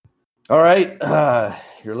All right,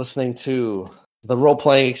 you're listening to the Role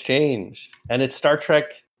Playing Exchange, and it's Star Trek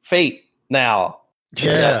Fate now.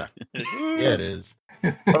 Yeah, yeah, it is.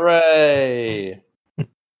 Hooray!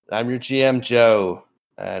 I'm your GM, Joe,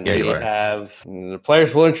 and Yeah, we have the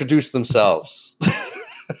players will introduce themselves.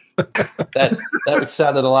 that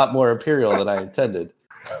sounded a lot more imperial than I intended.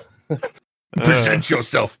 Present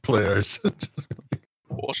yourself, players.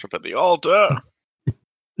 Worship at the altar.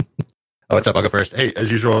 Oh, what's up? I'll go first. Hey, as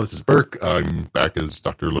usual, this is Birk. I'm back as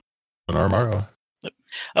Dr. Lenara Maro.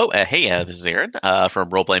 Oh, hey, this is Aaron from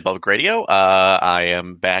Role Playing Public Radio. I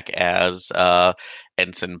am back as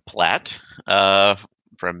Ensign Platt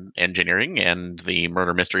from Engineering and the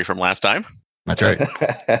murder mystery from last time. That's right.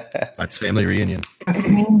 That's family reunion. That's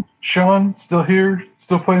me, Sean, still here,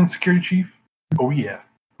 still playing Security Chief. Oh, yeah.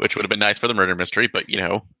 Which would have been nice for the murder mystery, but you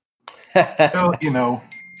know. Well, you know.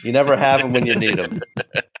 You never have them when you need them.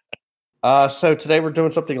 So today we're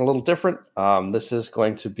doing something a little different. This is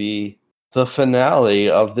going to be the finale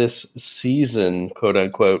of this season, quote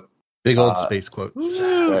unquote. Big old space quotes.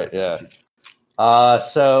 Right, yeah.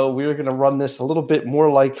 So we're going to run this a little bit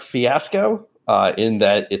more like Fiasco, in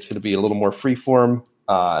that it's going to be a little more freeform.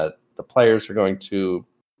 The players are going to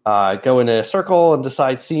go in a circle and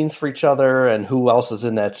decide scenes for each other and who else is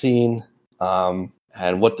in that scene,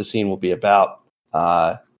 and what the scene will be about.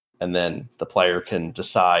 And then the player can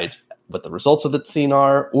decide what the results of the scene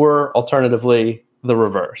are, or alternatively, the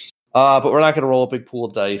reverse. But we're not going to roll a big pool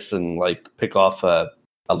of dice and like pick off a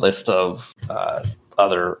list of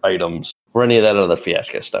other items or any of that other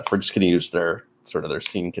Fiasco stuff. We're just going to use their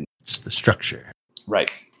scene. It's the structure.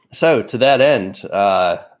 Right. So to that end,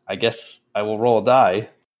 I guess I will roll a die.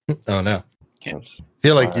 Oh, no. I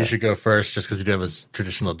feel like you should go first just because we do have a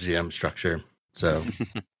traditional GM structure. So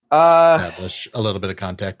establish a little bit of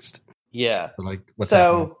context. Yeah. For, like, what's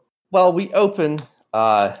happening. Well, we open.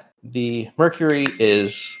 The Mercury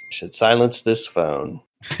should silence this phone.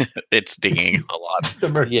 It's dinging a lot.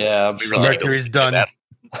 Yeah, the Mercury's done.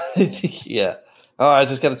 Yeah. Oh, I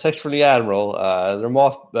just got a text from the Admiral.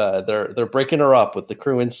 They're breaking her up with the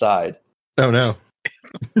crew inside. Oh no.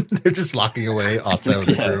 They're just locking away also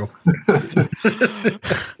the crew.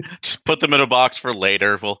 Just put them in a box for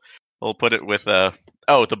later. We'll put it with the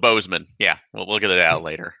Bozeman. Yeah, we'll get it out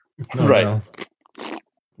later. Oh, right. No.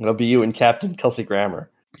 It'll be you and Captain Kelsey Grammer.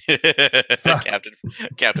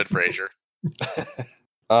 Captain Fraser.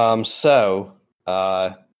 So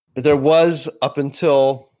there was, up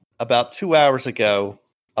until about 2 hours ago,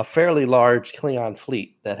 a fairly large Klingon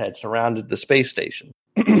fleet that had surrounded the space station.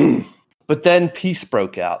 But then peace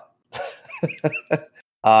broke out.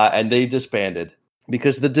 And they disbanded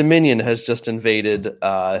because the Dominion has just invaded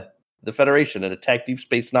the Federation and attacked Deep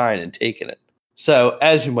Space Nine and taken it. So,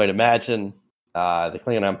 as you might imagine, the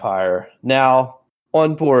Klingon Empire now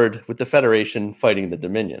on board with the Federation fighting the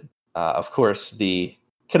Dominion. Of course, the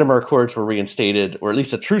Khitomer Accords were reinstated, or at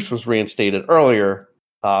least a truce was reinstated earlier,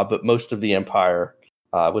 but most of the Empire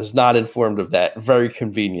was not informed of that very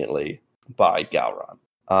conveniently by Gowron.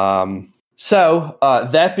 So,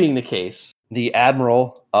 that being the case, the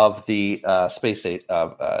Admiral of the space station,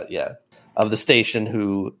 of the station,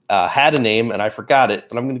 who had a name, and I forgot it,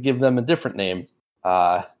 but I'm going to give them a different name.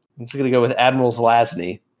 I'm just going to go with Admiral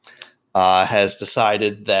Zelazny. Has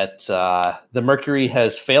decided that the Mercury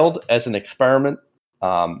has failed as an experiment.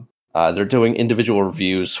 They're doing individual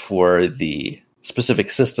reviews for the specific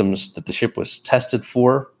systems that the ship was tested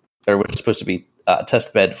for, or was supposed to be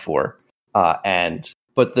test bed for.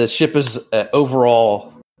 But the ship is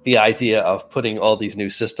overall, the idea of putting all these new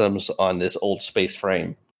systems on this old space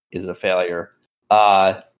frame is a failure.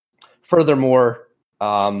 Furthermore,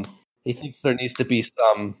 he thinks there needs to be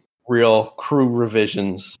some real crew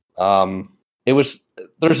revisions. It's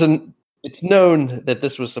known that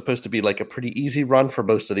this was supposed to be like a pretty easy run for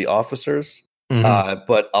most of the officers,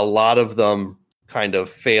 but a lot of them kind of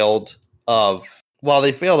failed while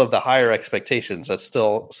they failed of the higher expectations, that's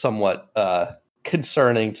still somewhat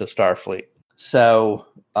concerning to Starfleet. So,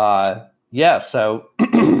 so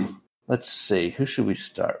let's see, who should we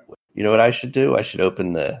start with? You know what I should do? I should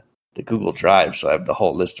open the Google Drive so I have the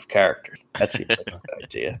whole list of characters. That seems like a good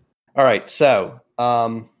idea. All right, so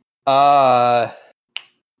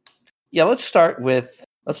let's start with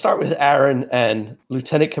Aaron and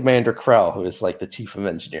Lieutenant Commander Krell, who is like the chief of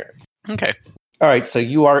engineering. Okay. All right, so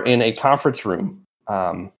you are in a conference room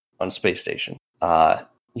on space station.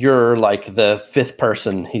 You're like the fifth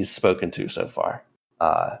person he's spoken to so far.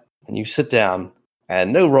 And you sit down,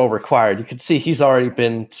 and no roll required. You can see he's already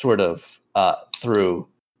been sort of through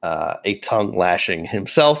a tongue lashing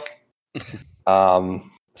himself.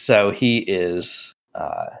 So he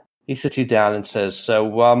sits you down and says,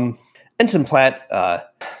 so Ensign Platt,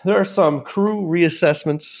 there are some crew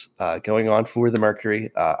reassessments going on for the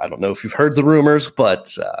Mercury. I don't know if you've heard the rumors,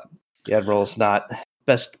 but the Admiral's not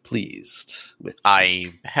best pleased with. I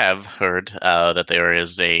have heard that there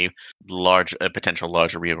is a potential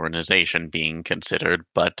large reorganization being considered,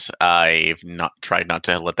 but I've tried not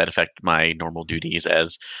to let that affect my normal duties,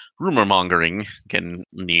 as rumor mongering can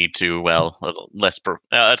lead to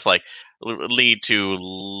lead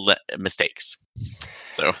to mistakes.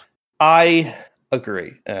 So I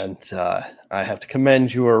agree, and I have to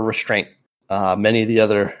commend your restraint. Many of the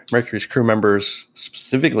other Mercury's crew members,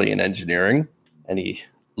 specifically in engineering, and he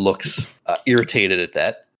looks irritated at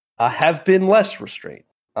that, have been less restrained.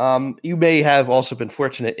 You may have also been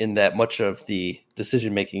fortunate in that much of the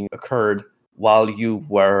decision-making occurred while you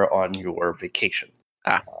were on your vacation.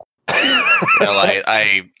 Well,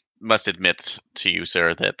 I must admit to you,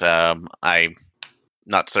 sir, that I'm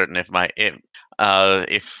not certain if I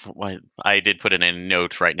did put in a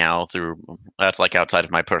note right now that's like outside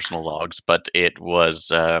of my personal logs, but it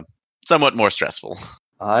was somewhat more stressful.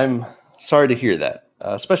 I'm sorry to hear that,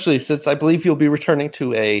 especially since I believe you'll be returning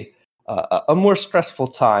to a more stressful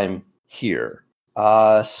time here.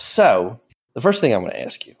 So the first thing I'm going to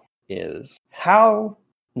ask you is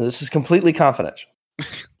this is completely confidential.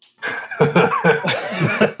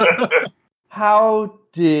 How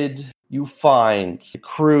did you find the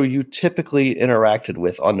crew you typically interacted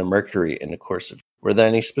with on the Mercury in the course of? Were there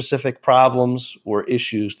any specific problems or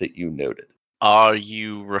issues that you noted? Are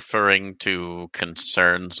you referring to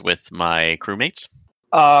concerns with my crewmates?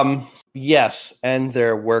 Yes, and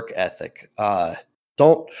their work ethic.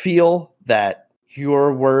 Don't feel that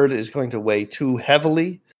your word is going to weigh too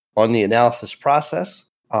heavily on the analysis process.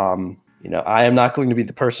 I am not going to be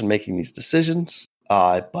the person making these decisions.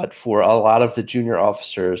 But for a lot of the junior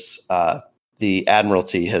officers, the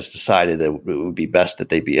Admiralty has decided that it would be best that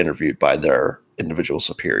they be interviewed by their individual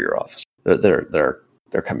superior officer, their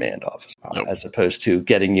command office, as opposed to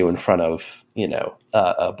getting you in front of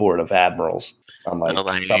a board of admirals.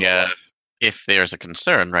 If there's a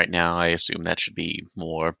concern right now, I assume that should be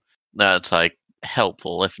more. That's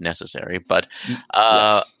helpful if necessary, but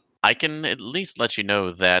yes. I can at least let you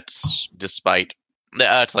know that despite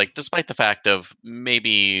the fact of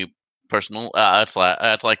maybe personal, it's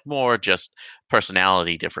more just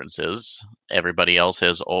personality differences. Everybody else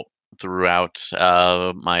has throughout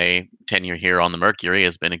my tenure here on the Mercury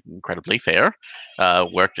has been incredibly fair.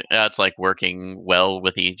 Working well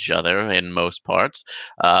with each other in most parts,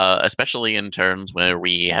 especially in terms where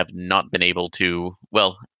we have not been able to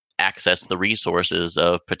access the resources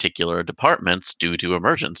of particular departments due to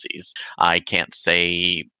emergencies. I can't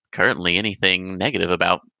say currently anything negative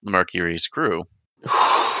about Mercury's crew,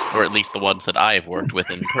 or at least the ones that I've worked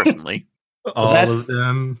with personally. All of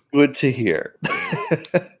them. Good to hear.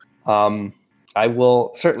 I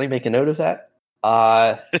will certainly make a note of that.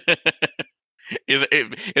 Is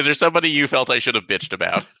there somebody you felt I should have bitched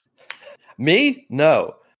about? Me?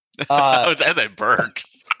 No. As I Birk.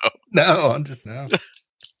 So. No, I'm just no.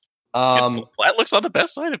 Platt looks on the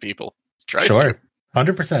best side of people. Sure,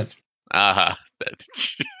 100%.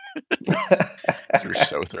 You're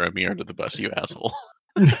so throwing me under the bus, you asshole.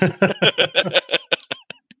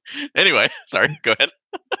 Anyway, sorry. Go ahead.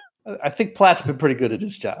 I think Platt's been pretty good at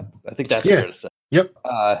his job. I think that's fair to say. Yep.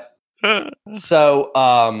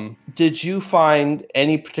 So, did you find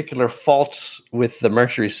any particular faults with the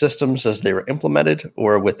Mercury systems as they were implemented,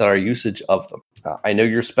 or with our usage of them? I know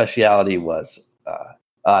your specialty was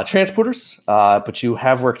transporters, but you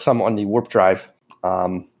have worked some on the warp drive.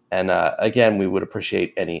 And again, we would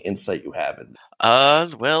appreciate any insight you have.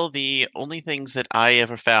 The only things that I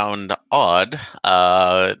ever found odd,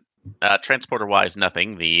 transporter-wise,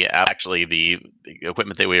 nothing. The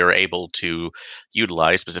equipment that we were able to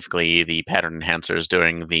utilize, specifically the pattern enhancers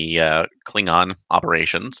during the Klingon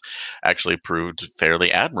operations, actually proved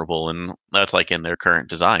fairly admirable, and that's in their current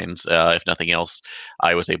designs. If nothing else,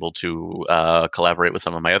 I was able to collaborate with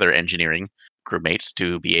some of my other engineering crewmates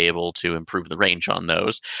to be able to improve the range on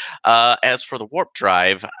those. As for the warp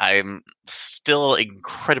drive, I'm still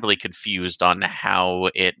incredibly confused on how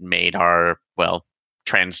it made our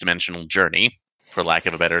transdimensional journey, for lack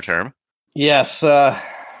of a better term. Yes,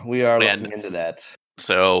 we are looking into that.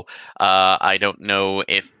 So I don't know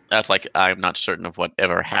if that's I'm not certain of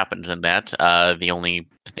whatever happened in that. The only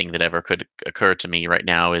thing that ever could occur to me right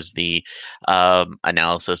now is the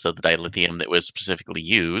analysis of the dilithium that was specifically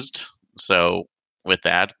used. So with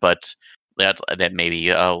that, but that maybe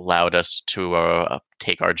allowed us to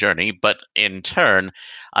take our journey. But in turn,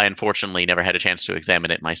 I unfortunately never had a chance to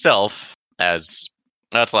examine it myself, as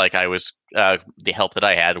that's I was the help that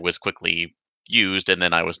I had was quickly used, and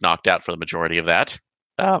then I was knocked out for the majority of that.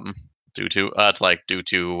 Due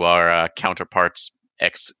to our counterparts'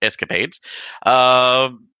 escapades.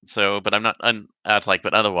 But I'm not.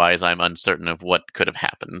 But otherwise, I'm uncertain of what could have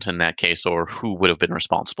happened in that case, or who would have been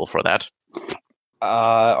responsible for that.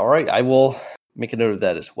 All right, I will make a note of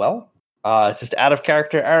that as well. Just out of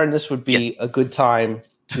character, Aaron, this would be a good time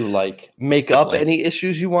to make up any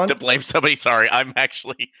issues you want. To blame somebody. Sorry, I'm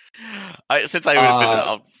actually. Since I would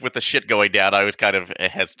have been with the shit going down, I was kind of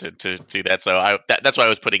hesitant to do that. So that's why I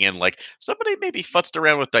was putting in somebody maybe futzed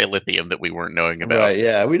around with dilithium that we weren't knowing about. Right?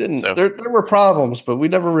 Yeah, we didn't. So, there were problems, but we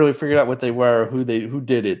never really figured out what they were, who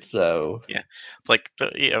did it. So yeah,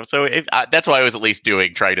 it's So that's why I was at least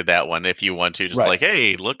trying to that one. If you want to, just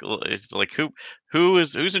hey, look, it's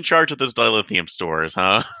who's in charge of those dilithium stores,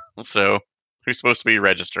 huh? So. Who's supposed to be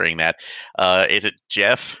registering that? Is it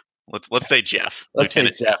Jeff? Let's say Jeff.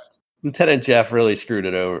 Lieutenant Jeff. Lieutenant Jeff really screwed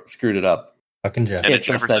it up. Fucking Jeff.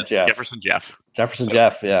 Jefferson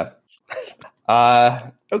Jeff. Yeah.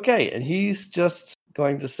 Okay, and he's just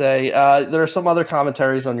going to say there are some other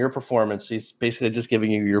commentaries on your performance. He's basically just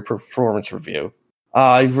giving you your performance review.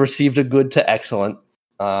 You've received a good to excellent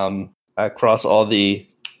across all the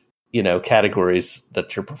categories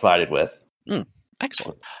that you're provided with.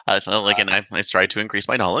 Excellent. And I tried to increase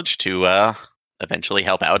my knowledge to eventually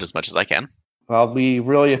help out as much as I can. Well, we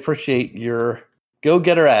really appreciate your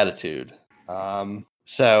go-getter attitude.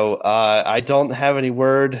 So I don't have any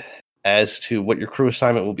word as to what your crew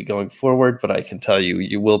assignment will be going forward, but I can tell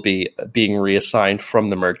you will be being reassigned from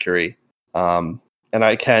the Mercury. And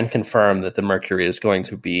I can confirm that the Mercury is going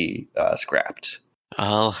to be scrapped.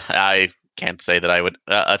 Well, I can't say that I would.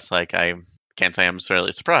 I can't say I'm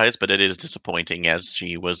really surprised, but it is disappointing as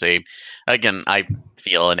she was I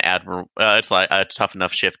feel an admiral. It's a tough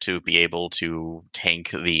enough ship to be able to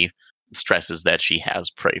tank the stresses that she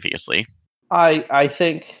has previously. I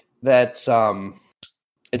think that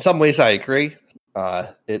in some ways I agree.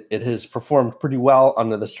 It has performed pretty well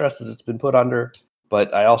under the stresses it's been put under,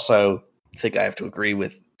 but I also think I have to agree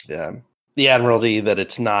with the Admiralty that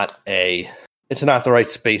it's not the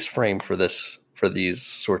right space frame for these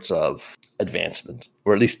sorts of advancement,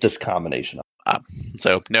 or at least this combination.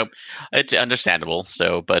 Nope, it's understandable.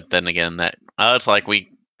 But then again, that we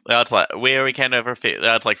can't ever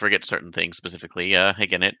forget certain things specifically.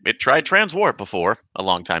 Again, it tried transwarp before a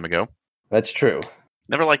long time ago. That's true.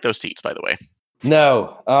 Never liked those seats, by the way.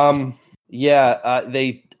 No.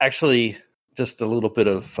 They actually, just a little bit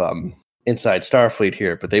of inside Starfleet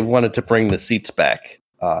here, but they wanted to bring the seats back.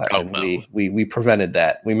 We prevented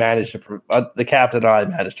that. We managed to. The captain and I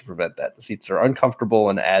managed to prevent that. The seats are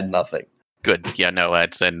uncomfortable and add nothing. Good. Yeah. No.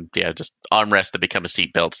 Just armrest that become a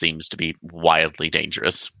seatbelt seems to be wildly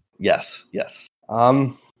dangerous. Yes.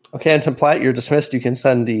 Okay, Ensign Platt, you're dismissed. You can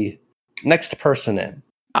send the next person in.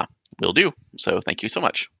 Will do. So thank you so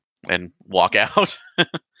much, and walk out.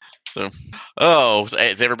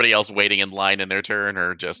 Is everybody else waiting in line in their turn,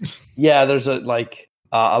 or just? Yeah, there's a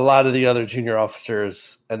lot of the other junior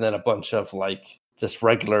officers, and then a bunch of just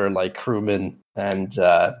regular crewmen and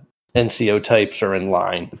NCO types are in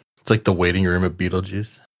line. It's like the waiting room at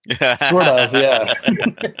Beetlejuice. Sort of, yeah.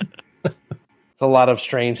 There's a lot of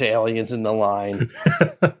strange aliens in the line.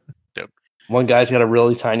 One guy's got a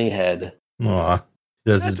really tiny head. Aw,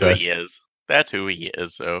 that's who he is. That's who he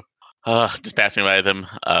is. So, just passing by them.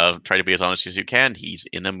 Try to be as honest as you can. He's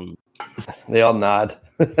in a mood. They all nod.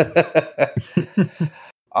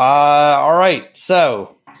 All right.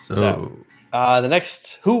 So the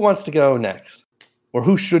next, who wants to go next, or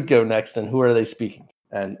who should go next, and who are they speaking to?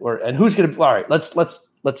 And who's going to? All right.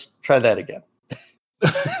 Let's try that again.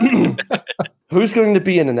 Who's going to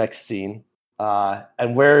be in the next scene?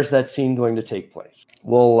 And where is that scene going to take place?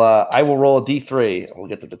 I will roll a D3 and we'll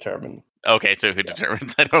get to determine. Okay, so who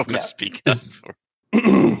determines? I don't speak up for.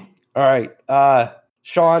 All right.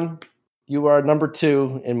 Sean, you are number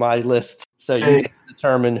 2 in my list. So you get to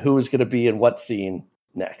determine who is going to be in what scene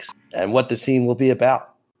next and what the scene will be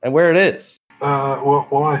about and where it is.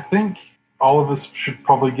 Well, I think all of us should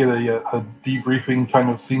probably get a debriefing kind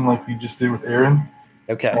of scene like we just did with Aaron.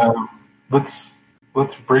 Okay. Let's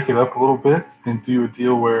break it up a little bit and do a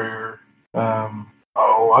deal where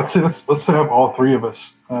I'd say let's have all 3 of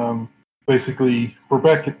us. Basically, we're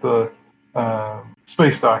back at the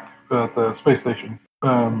space dock, the space station.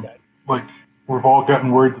 We've all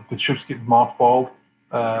gotten word that the ship's getting mothballed,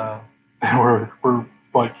 and we're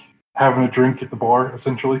having a drink at the bar,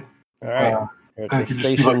 essentially. All right. The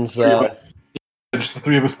station's just the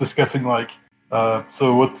 3 of us discussing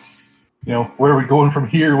so what's where are we going from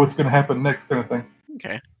here? What's going to happen next, kind of thing.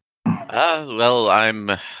 Okay. Well,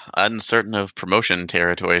 I'm uncertain of promotion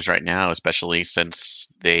territories right now, especially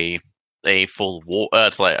since a full war.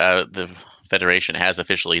 It's like the Federation has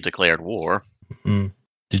officially declared war. Mm-hmm.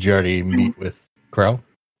 Did you already meet with Crow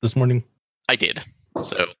this morning? I did.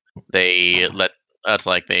 So they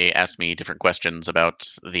they asked me different questions about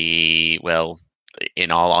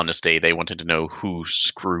in all honesty, they wanted to know who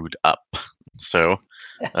screwed up. So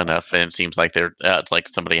enough, and it seems like it's like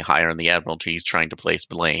somebody higher in the Admiralty is trying to place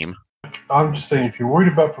blame. I'm just saying, if you're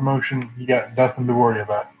worried about promotion, you got nothing to worry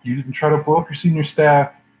about. You didn't try to blow up your senior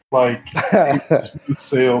staff, smooth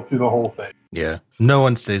sail through the whole thing. Yeah. No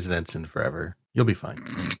one stays an ensign forever. You'll be fine.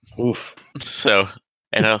 Oof. So,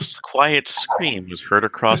 and a quiet scream was heard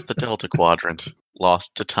across the Delta Quadrant,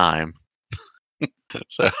 lost to time.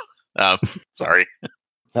 So, sorry.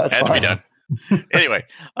 That's had fine. to be done. Anyway.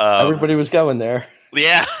 Everybody was going there.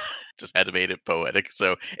 Yeah. Just had to make it poetic.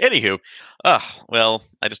 So, anywho, I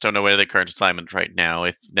just don't know where the current assignment right now.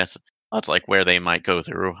 If that's like where they might go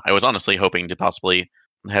through. I was honestly hoping to possibly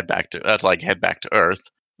head back to Earth,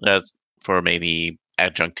 as for maybe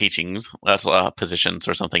adjunct teachings, positions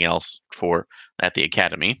or something else at the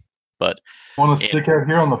academy. But want to stick out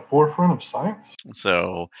here on the forefront of science.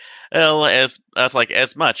 So, well, as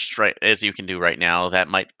much right as you can do right now, that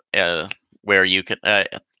might where you can.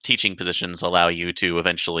 Teaching positions allow you to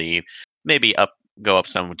eventually maybe go up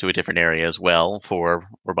some to a different area as well for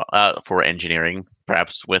engineering,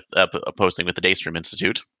 perhaps with posting with the Daystrom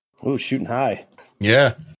Institute. Oh, shooting high!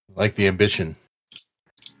 Yeah, like the ambition.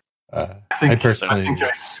 I think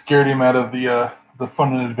I scared him out of the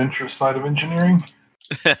fun and adventurous side of engineering.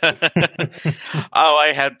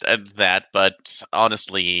 I had that, but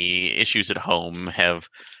honestly, issues at home have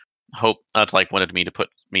wanted me to put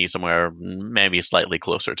me somewhere maybe slightly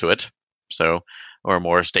closer to it, or a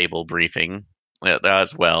more stable briefing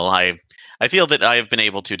as well. I feel that I have been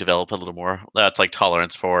able to develop a little more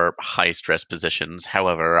tolerance for high stress positions.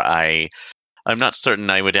 However, I'm not certain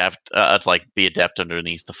I would have be adept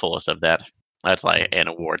underneath the fullest of that. That's like in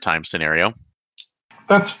a wartime scenario.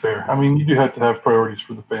 That's fair. I mean, you do have to have priorities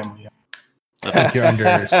for the family. I think you're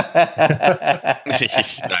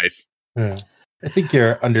Nice. Yeah. I think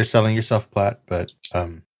you're underselling yourself, Platt, but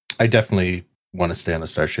I definitely want to stay on a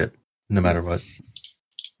starship, no matter what.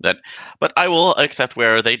 But I will accept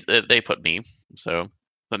where they put me. So,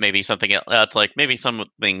 but maybe something else, maybe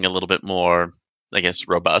something a little bit more, I guess,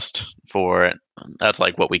 robust for that's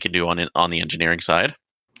like what we can do on the engineering side.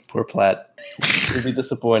 Poor Platt, you'll be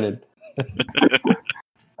disappointed.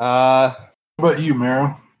 What about you,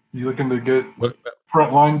 Maro? You looking to get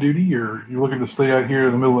frontline duty, or you looking to stay out here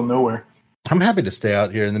in the middle of nowhere? I'm happy to stay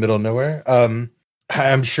out here in the middle of nowhere.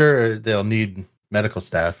 I'm sure they'll need medical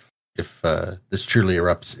staff if this truly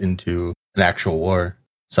erupts into an actual war.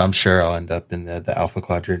 So I'm sure I'll end up in the Alpha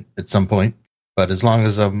Quadrant at some point. But as long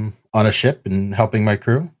as I'm on a ship and helping my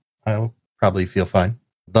crew, I'll probably feel fine.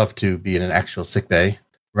 Love to be in an actual sick bay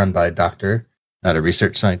run by a doctor, not a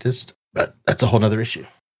research scientist. But that's a whole other issue.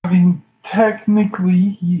 I mean, technically,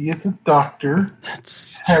 he is a doctor.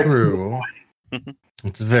 That's true.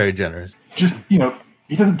 It's very generous. Just, he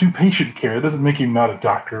doesn't do patient care. It doesn't make him not a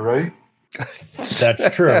doctor, right?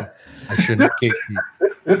 That's true. I shouldn't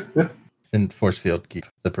shouldn't force field keep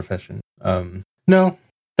the profession. No,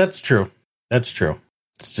 that's true. That's true.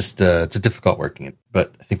 It's just it's a difficult working,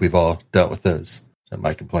 but I think we've all dealt with those. So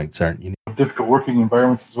my complaints aren't unique. Difficult working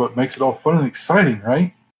environments is what makes it all fun and exciting,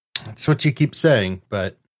 right? That's what you keep saying,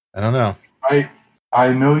 but I don't know.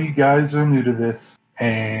 I know you guys are new to this,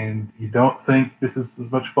 and you don't think this is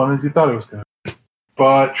as much fun as you thought it was going to be.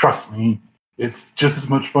 But trust me, it's just as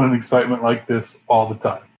much fun and excitement like this all the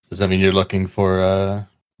time. Does that mean you're looking for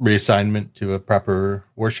reassignment to a proper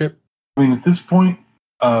warship? I mean, at this point,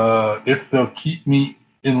 if they'll keep me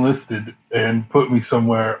enlisted and put me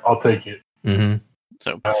somewhere, I'll take it. Mm-hmm.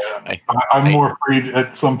 So I'm more afraid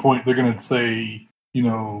at some point they're going to say,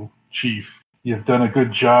 Chief, you've done a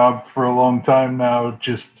good job for a long time now.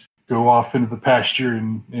 Just go off into the pasture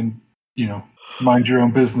and mind your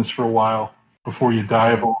own business for a while before you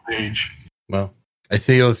die of old age. Well, I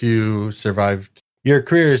feel if you survived, your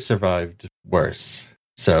career has survived worse.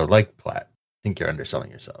 So, like Platt, I think you're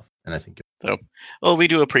underselling yourself. And I think we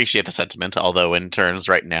do appreciate the sentiment, although in terms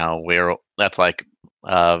right now, the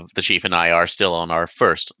Chief and I are still on our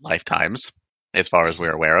first lifetimes, as far as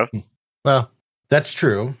we're aware of. Well, that's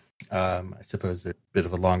true. I suppose there's a bit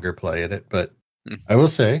of a longer play at it, but I will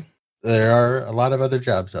say there are a lot of other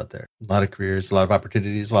jobs out there, a lot of careers, a lot of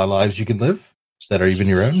opportunities, a lot of lives you can live that are even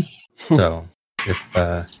your own. So if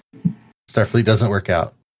Starfleet doesn't work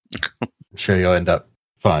out, I'm sure you'll end up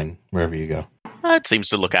fine wherever you go. It seems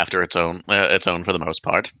to look after its own for the most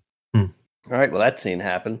part. Well, All right, well, that scene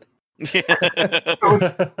happened.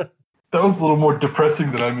 That was a little more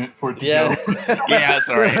depressing than I meant for it to Yeah. go. Yeah,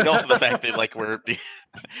 sorry. And also the fact that like we're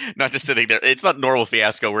not just sitting there. It's not normal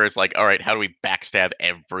fiasco where it's like, all right, how do we backstab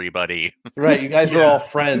everybody? Right, you guys are all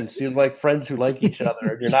friends. You're like friends who like each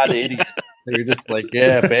other. You're not idiots. You're just like,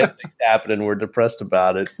 yeah, bad things happen, and we're depressed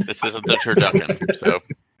about it. This isn't the turducken, so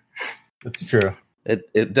That's true.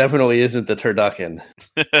 It definitely isn't the turducken.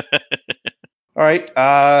 All right,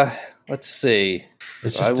 let's see.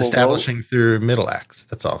 It's I just will establishing through middle acts.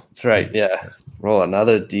 That's all. That's right, yeah. Roll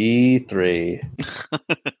another D3. All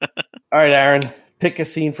right, Aaron, pick a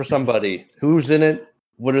scene for somebody. Who's in it?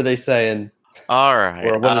 What are they saying? all right.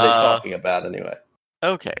 Or what are they talking about anyway?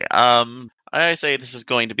 Okay. I say this is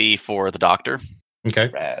going to be for the doctor. Okay.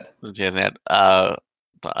 Rad. She hasn't had,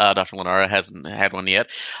 Dr. Lenara hasn't had one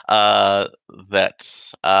yet. That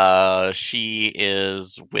she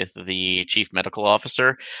is with the chief medical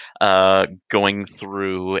officer, going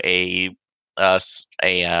through a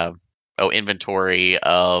inventory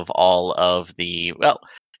of all of the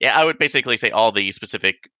I would basically say all the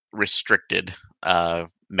specific restricted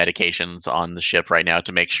medications on the ship right now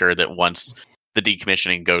to make sure that once the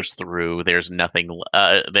decommissioning goes through, there's nothing.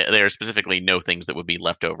 There's specifically no things that would be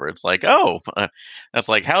left over. It's like, that's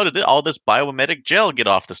like, how did all this biomimetic gel get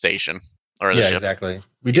off the station or the ship? Exactly.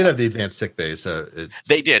 We did have the advanced sick bay, so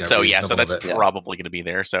They did. So yeah, so reasonable that's that- probably going to be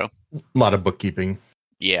there. So a lot of bookkeeping.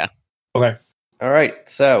 yeah. Okay. All right,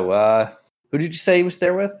 so who did you say he was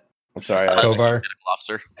there with? I'm sorry. Kovar Medical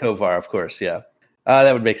officer. Kovar, of course, yeah.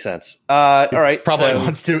 That would make sense. All right. probably so,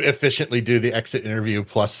 wants to efficiently do the exit interview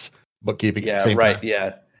plus bookkeeping at the Yeah, same right, time.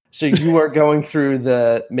 yeah. So you are going through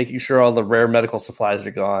making sure all the rare medical supplies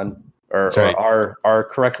are gone or right. are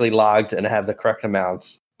correctly logged and have the correct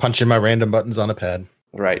amounts. Punching my random buttons on a pad.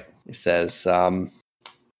 Right. He says, Lenara,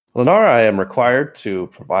 I am required to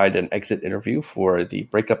provide an exit interview for the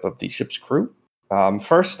breakup of the ship's crew.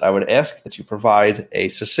 First, I would ask that you provide a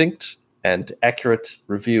succinct and accurate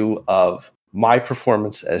review of my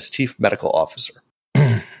performance as chief medical officer.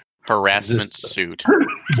 Harassment suit.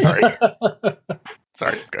 Sorry.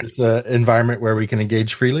 Sorry. Good. Is this an environment where we can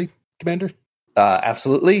engage freely, Commander?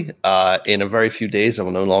 Absolutely. In a very few days, I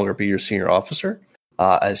will no longer be your senior officer,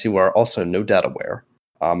 as you are also no doubt aware.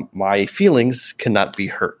 My feelings cannot be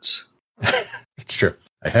hurt. It's true.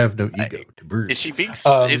 I have no ego to bruise. Is he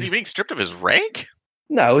being stripped of his rank?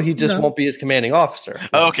 No, he just No. won't be his commanding officer.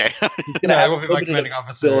 Oh, okay. He's going No, to I have won't be my limited commanding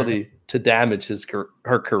officer. ability to damage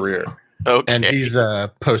her career. Okay. And he's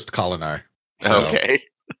a post-colonar. So, Okay.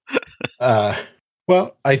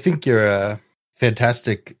 Well, I think you're a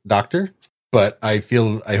fantastic doctor, but I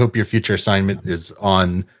hope your future assignment is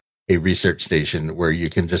on a research station where you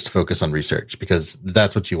can just focus on research, because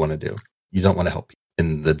that's what you want to do. You don't want to help people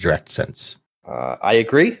in the direct sense. I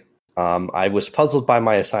agree. I was puzzled by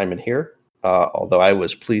my assignment here, although I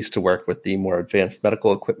was pleased to work with the more advanced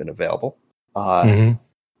medical equipment available.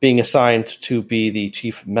 Being assigned to be the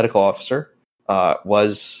chief medical officer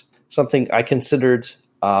was something I considered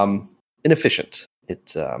inefficient.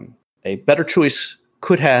 It's a better choice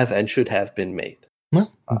could have and should have been made.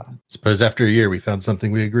 Well, suppose after a year we found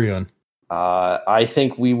something we agree on. I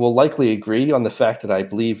think we will likely agree on the fact that I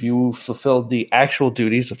believe you fulfilled the actual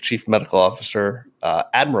duties of chief medical officer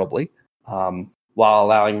admirably, while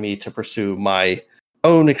allowing me to pursue my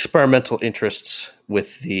own experimental interests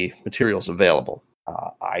with the materials available.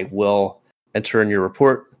 I will enter in your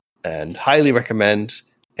report and highly recommend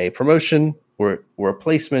a promotion or a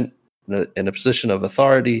placement in a position of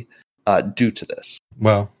authority due to this.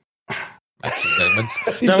 Well,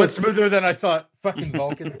 actually, that went smoother than I thought. Fucking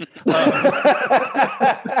Vulcan.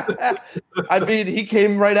 I mean, he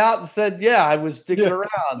came right out and said, yeah, I was digging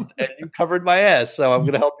around and you covered my ass, so I'm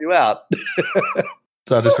going to help you out.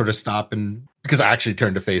 So I just sort of stop, and because I actually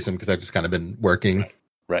turned to face him because I've just kind of been working.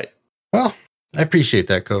 Right. Well, I appreciate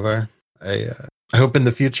that, Kovar. I hope in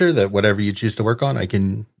the future that whatever you choose to work on, I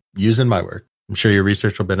can use in my work. I'm sure your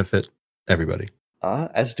research will benefit everybody.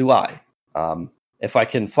 As do I. If I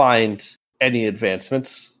can find any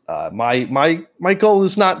advancements, my goal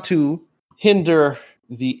is not to hinder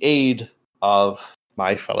the aid of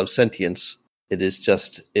my fellow sentients.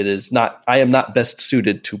 I am not best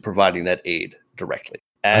suited to providing that aid directly.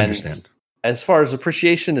 And I understand. As far as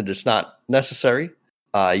appreciation, it is not necessary.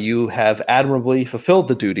 You have admirably fulfilled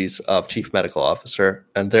the duties of chief medical officer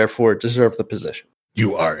and therefore deserve the position.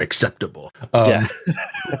 You are acceptable. Yeah.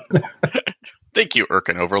 Thank you,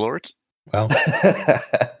 Irkin Overlords. Well,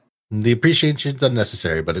 the appreciation's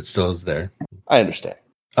unnecessary, but it still is there. I understand.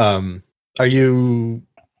 Are you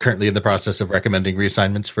currently in the process of recommending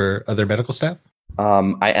reassignments for other medical staff?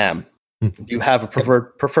 I am. Do you have a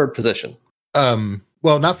preferred position?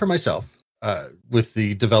 Well, not for myself. With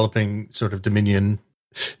the developing sort of Dominion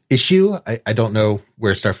issue, I don't know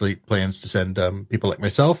where Starfleet plans to send people like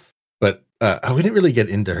myself, but we didn't really get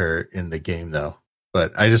into her in the game, though.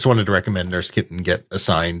 But I just wanted to recommend Nurse Kitten get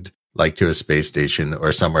assigned like to a space station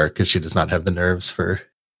or somewhere because she does not have the nerves for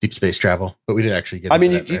deep space travel. But we didn't actually get. I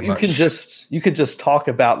mean, you could just talk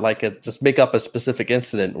about just make up a specific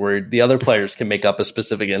incident where the other players can make up a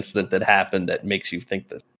specific incident that happened that makes you think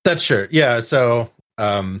this. That's sure. Yeah. So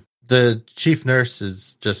the chief nurse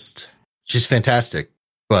is she's fantastic,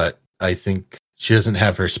 but I think she doesn't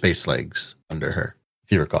have her space legs under her,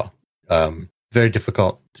 if you recall. Very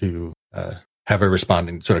difficult to have her respond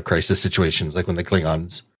in sort of crisis situations, like when the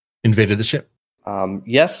Klingons invaded the ship.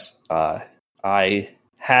 Yes, I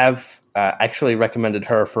have actually recommended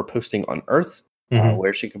her for posting on Earth,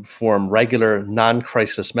 where she can perform regular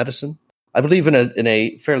non-crisis medicine. I believe in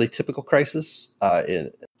a fairly typical crisis,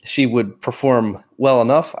 she would perform well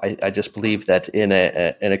enough. I just believe that in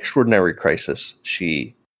an extraordinary crisis,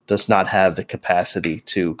 she does not have the capacity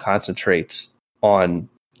to concentrate on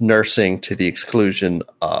nursing to the exclusion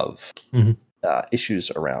of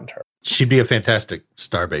issues around her. She'd be a fantastic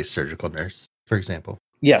starbase surgical nurse, for example.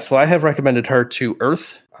 Yes, well, I have recommended her to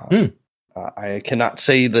Earth. I cannot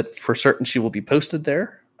say that for certain she will be posted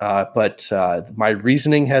there, but my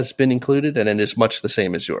reasoning has been included, and it is much the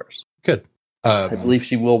same as yours. Good. I believe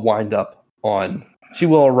she will she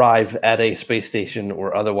will arrive at a space station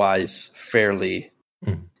or otherwise fairly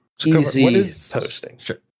easy posting.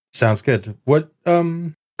 Sure. Sounds good. What,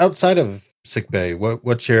 outside of sickbay,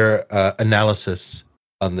 what's your analysis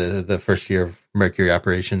on the first year of Mercury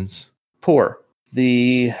operations? Poor.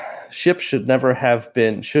 The ship should have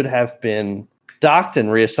been docked and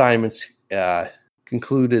reassignments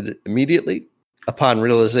concluded immediately upon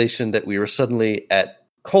realization that we were suddenly at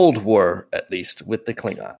Cold War, at least, with the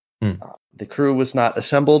Klingon. The crew was not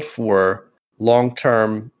assembled for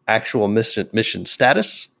long-term actual mission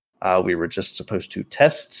status. We were just supposed to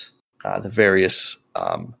test the various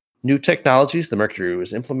new technologies the Mercury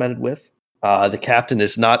was implemented with. The captain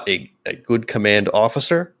is not a good command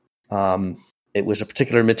officer. It was a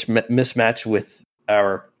particular mismatch with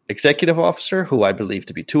our executive officer, who I believe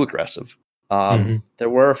to be too aggressive. There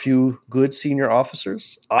were a few good senior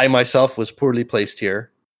officers. I myself was poorly placed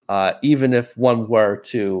here. Even if one were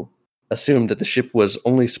to assume that the ship was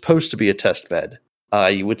only supposed to be a test bed,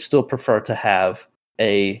 you would still prefer to have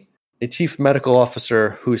a chief medical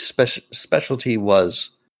officer whose specialty was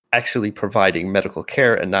actually providing medical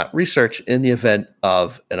care and not research in the event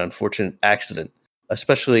of an unfortunate accident,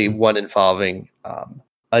 especially one involving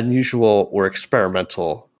unusual or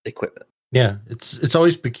experimental equipment. Yeah, it's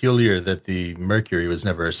always peculiar that the Mercury was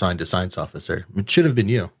never assigned a science officer. It should have been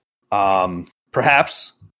you.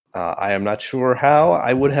 Perhaps. I am not sure how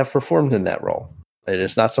I would have performed in that role. It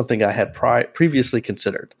is not something I had previously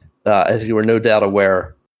considered. As you are no doubt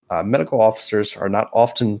aware, medical officers are not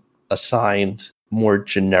often assigned more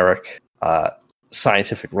generic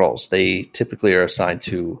scientific roles. They typically are assigned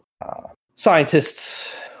to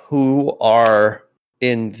scientists who are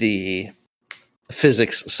in the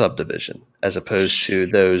physics subdivision, as opposed to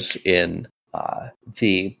those in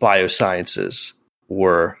the biosciences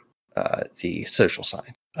or the social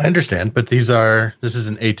science. I understand, but this is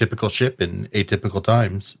an atypical ship in atypical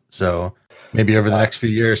times. So maybe over the next few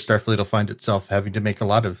years, Starfleet will find itself having to make a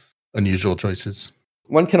lot of unusual choices.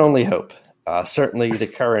 One can only hope. Certainly the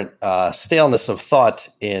current staleness of thought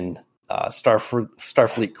in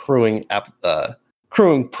Starfleet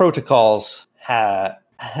crewing protocols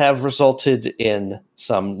have resulted in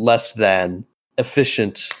some less than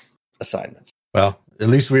efficient assignments. Well, at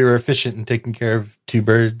least we were efficient in taking care of two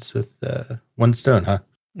birds with one stone, huh?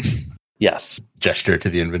 Yes. Gesture to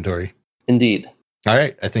the inventory. Indeed. All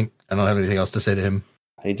right. I think I don't have anything else to say to him.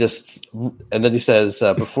 And then he says,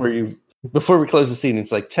 before we close the scene,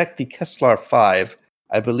 it's like, check the Kessler 5.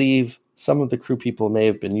 I believe some of the crew people may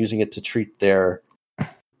have been using it to treat their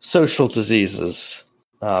social diseases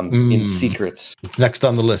in secret. It's next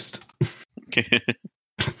on the list.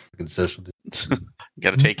 Social disease.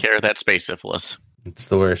 Got to take care of that space syphilis. It's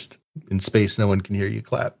the worst. In space, no one can hear you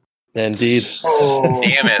clap. Indeed. Oh.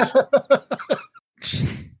 Damn it.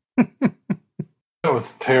 That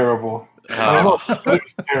was terrible. Oh. That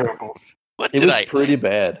was terrible. It was pretty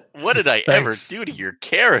bad. What did I ever do to your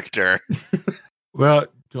character? Well,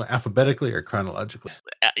 Do you want alphabetically or chronologically?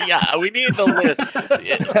 Yeah, we need the list.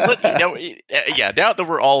 Now that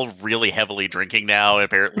we're all really heavily drinking now,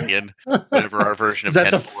 apparently, and whatever our version Is of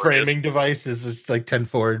that the 10 forward framing device? Is it's like 10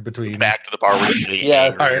 forward between? back to the bar where it's getting Yeah,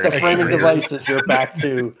 angrier. the framing devices. You're back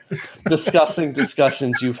to discussing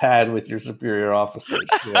discussions you've had with your superior officers.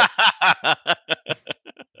 Yeah.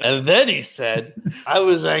 And then he said, I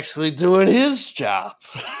was actually doing his job.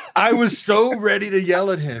 I was so ready to yell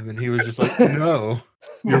at him, and he was just like, no,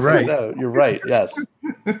 you're right. No, you're right. Yes.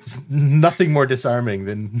 It's nothing more disarming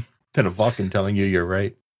than a Vulcan telling you you're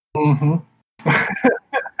right. Mm-hmm.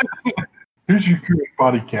 Here's your current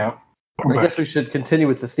body count. I guess we should continue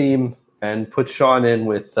with the theme and put Sean in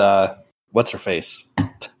with, what's her face?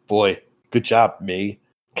 Boy, good job, me.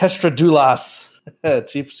 Kestra Dulas,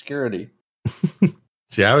 Chief Security.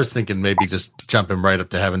 See, I was thinking maybe just jump him right up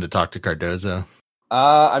to having to talk to Cardozo.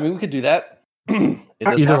 I mean, we could do that. It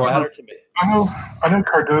does Either not one. matter to me. I know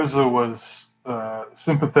Cardozo was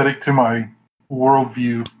sympathetic to my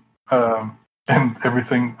worldview and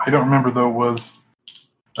everything. I don't remember, though, was...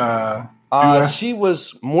 She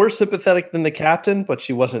was more sympathetic than the captain, but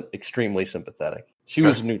she wasn't extremely sympathetic. She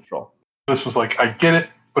was neutral. This was like, I get it,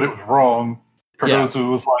 but it was wrong.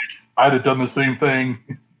 Cardozo was like, I'd have done the same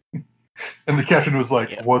thing. And the captain was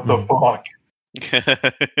like, what the fuck?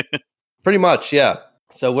 Pretty much, yeah.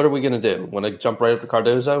 So what are we going to do? Want to jump right up to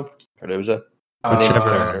Cardozo? Cardozo?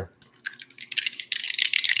 Whichever.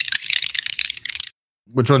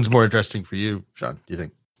 Which one's more interesting for you, Sean, do you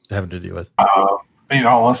think, having to deal with? In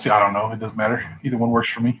all honesty, I don't know. It doesn't matter. Either one works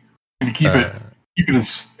for me. And keep it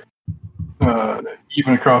as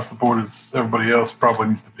even across the board as everybody else probably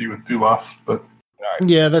needs to be with Dulas. But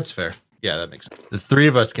yeah, that's fair. Yeah, that makes sense. The three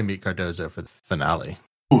of us can meet Cardozo for the finale.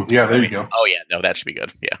 ooh, yeah, there you go. Oh, yeah. No, that should be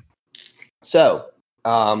good. Yeah. So,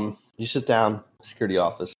 you sit down, security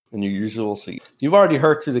office, in your usual seat. You've already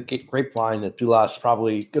heard through the grapevine that Dulas is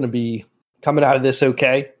probably going to be coming out of this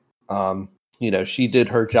okay. She did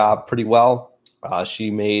her job pretty well. She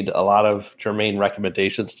made a lot of germane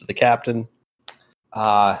recommendations to the captain.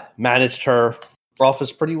 Managed her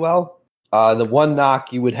office pretty well. The one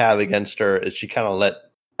knock you would have against her is she kind of let,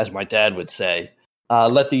 as my dad would say,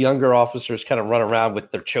 let the younger officers kind of run around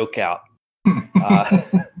with their choke out.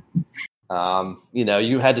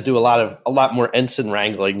 You had to do a lot more ensign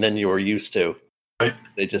wrangling than you were used to. Right.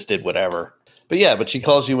 They just did whatever. But she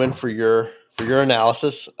calls you in for your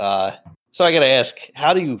analysis. So I got to ask,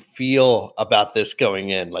 how do you feel about this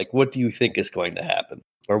going in? Like, what do you think is going to happen?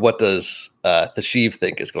 Or what does Thashiv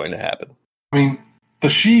think is going to happen? I mean,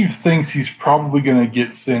 Thashiv thinks he's probably going to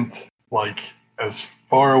get sent, like, as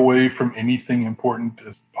far away from anything important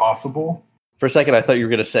as possible. For a second, I thought you were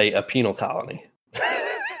going to say a penal colony.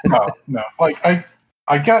 No. Like,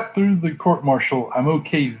 I got through the court-martial. I'm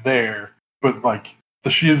okay there. But, like,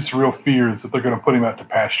 Thashiv's real fear is that they're going to put him out to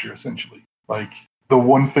pasture, essentially. Like, the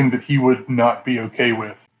one thing that he would not be okay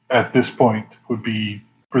with at this point would be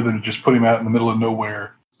for them to just put him out in the middle of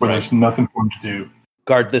nowhere where there's nothing for him to do.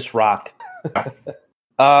 Guard this rock.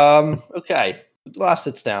 Okay. Last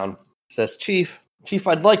sits down. Says, Chief,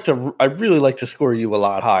 I'd really like to score you a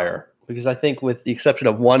lot higher, because I think with the exception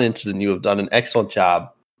of one incident, you have done an excellent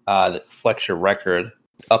job that reflects your record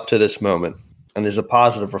up to this moment. And there's a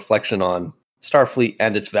positive reflection on Starfleet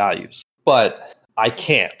and its values. But I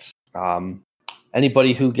can't.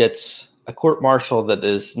 Anybody who gets a court-martial that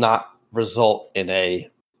does not result in a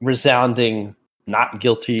resounding not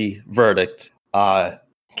guilty verdict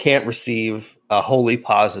can't receive a wholly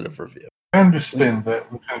positive review. I understand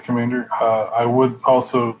that, Lieutenant Commander. I would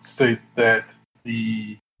also state that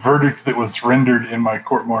the verdict that was rendered in my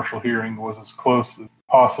court-martial hearing was as close as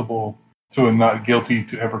possible to a not guilty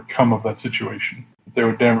to ever come of that situation. There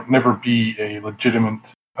would never be a legitimate,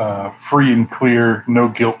 free and clear, no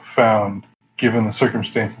guilt found, given the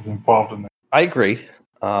circumstances involved in that. I agree.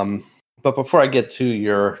 But before I get to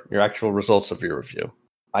your actual results of your review,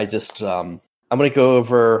 I'm going to go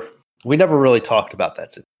over. We never really talked about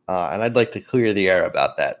that, and I'd like to clear the air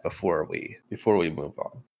about that before we move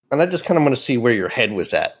on. And I just kind of want to see where your head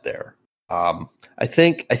was at there. I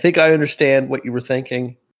think I understand what you were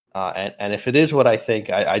thinking, and if it is what I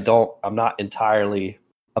think, I'm not entirely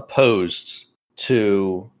opposed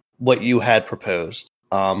to what you had proposed.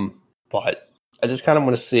 But I just kind of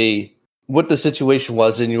want to see what the situation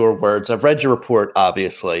was in your words. I've read your report,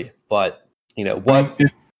 obviously, but what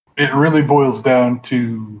it really boils down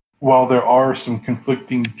to, while there are some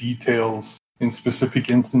conflicting details in specific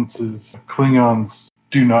instances, Klingons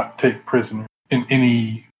do not take prisoners in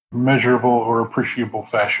any measurable or appreciable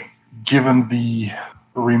fashion. Given the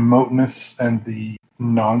remoteness and the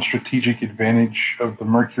non-strategic advantage of the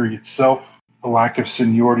Mercury itself, a lack of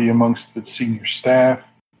seniority amongst the senior staff.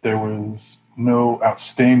 There was no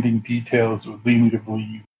outstanding details that would lead me to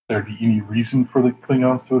believe there'd be any reason for the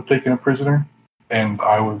Klingons to have taken a prisoner. And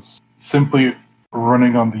I was simply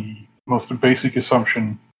running on the most basic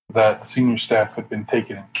assumption that the senior staff had been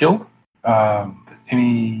taken and killed.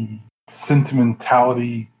 Any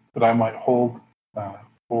sentimentality that I might hold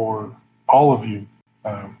for all of you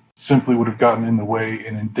simply would have gotten in the way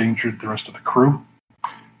and endangered the rest of the crew.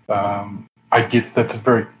 I get that's a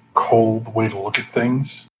very cold way to look at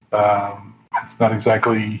things. It's not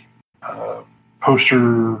exactly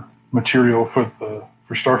poster material for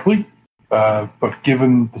Starfleet, but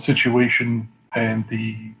given the situation and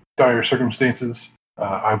the dire circumstances,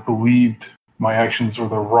 I believed my actions were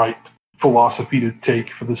the right philosophy to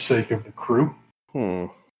take for the sake of the crew.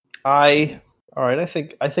 I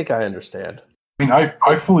think I understand. I mean,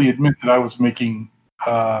 I fully admit that I was making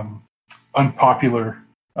unpopular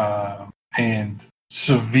and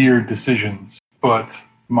severe decisions, but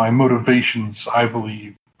my motivations, I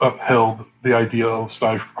believe, upheld the idea of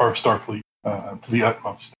Starfleet to the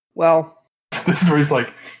utmost. Well, this is where he's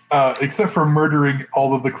like, except for murdering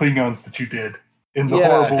all of the Klingons that you did in the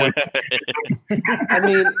horrible way. I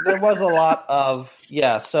mean, there was a lot of,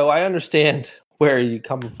 so I understand where you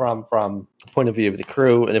come from the point of view of the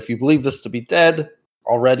crew, and if you believe this to be dead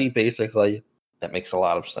already, basically, that makes a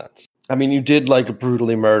lot of sense. I mean, you did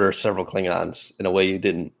brutally murder several Klingons in a way you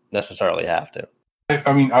didn't necessarily have to.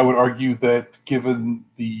 I mean, I would argue that given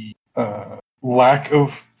the lack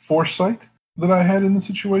of foresight that I had in the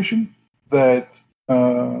situation, that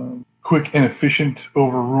quick and efficient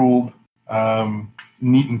overruled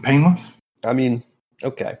neat and painless. I mean,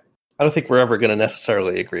 okay. I don't think we're ever going to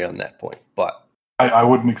necessarily agree on that point, but I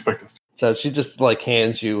wouldn't expect us to. So she just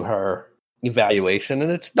hands you her evaluation,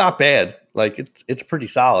 and it's not bad. It's pretty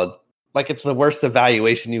solid. It's the worst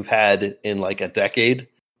evaluation you've had in a decade.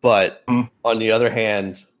 But on the other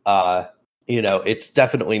hand, it's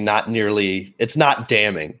definitely not nearly. It's not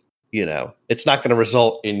damning. It's not going to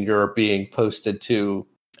result in your being posted to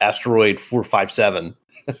asteroid 457.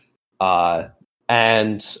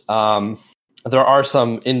 And there are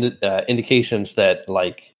some indications that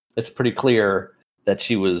it's pretty clear that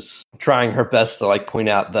she was trying her best to point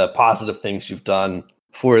out the positive things you've done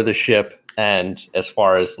for the ship, and as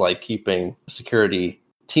far as keeping the security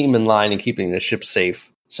team in line and keeping the ship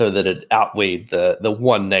safe, so that it outweighed the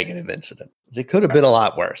one negative incident. It could have been a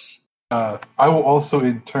lot worse. I will also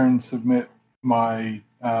in turn submit my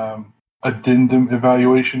addendum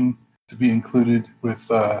evaluation to be included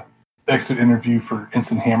with exit interview for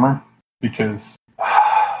Ensign Hammer, because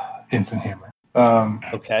Ensign Hammer.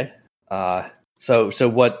 Okay. So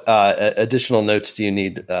what additional notes do you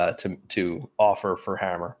need to offer for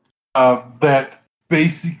Hammer? That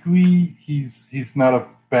basically he's not a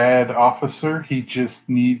bad officer. He just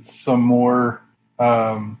needs some more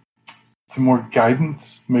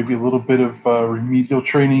guidance, maybe a little bit of remedial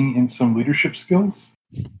training in some leadership skills.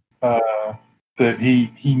 That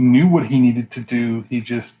he knew what he needed to do. He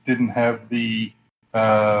just didn't have the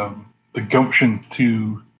gumption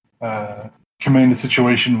to command a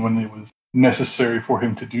situation when it was necessary for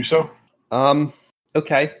him to do so.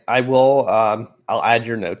 Okay, I will. I'll add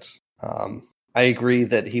your notes. I agree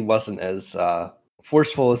that he wasn't as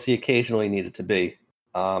forceful as he occasionally needed to be,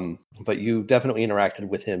 but you definitely interacted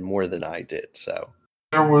with him more than I did. So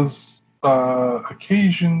there was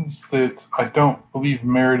occasions that I don't believe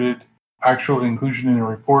merited actual inclusion in a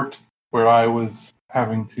report, where I was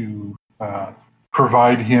having to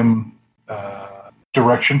provide him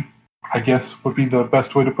direction, I guess would be the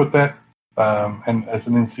best way to put that. And as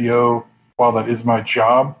an NCO, while that is my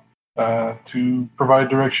job to provide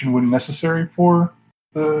direction when necessary for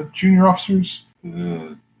the junior officers,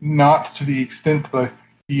 not to the extent that I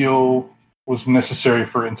feel was necessary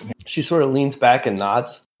for Ensign. She sort of leans back and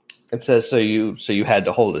nods and says, "So you had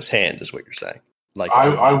to hold his hand," is what you're saying?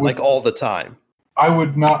 I would, all the time. I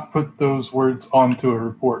would not put those words onto a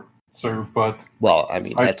report, sir. But I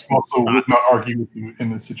mean, I also would not argue with you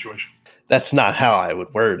in this situation. That's not how I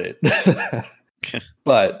would word it.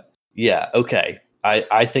 But yeah, okay.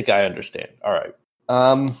 I think I understand. All right.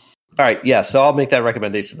 All right. Yeah. So I'll make that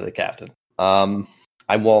recommendation to the captain.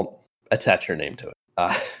 I won't attach your name to it.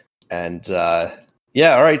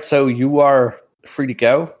 Yeah. All right. So you are free to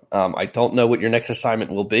go. I don't know what your next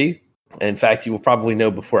assignment will be. In fact, you will probably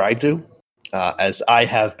know before I do, as I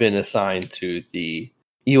have been assigned to the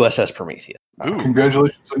USS Prometheus.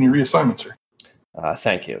 Congratulations on your reassignment, sir.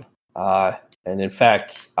 Thank you. And in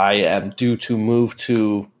fact, I am due to move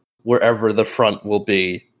to wherever the front will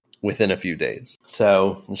be within a few days.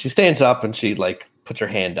 So she stands up and she puts her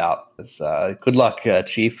hand out. Good luck,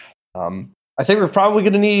 Chief. I I think we're probably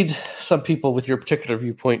going to need some people with your particular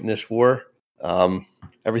viewpoint in this war.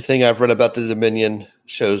 Everything I've read about the Dominion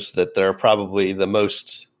shows that they're probably the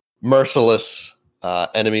most merciless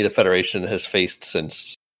enemy the Federation has faced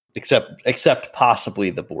since, except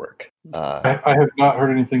possibly the Borg. I have not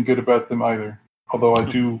heard anything good about them either. Although I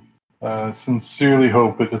do sincerely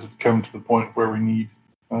hope it doesn't come to the point where we need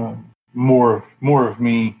more of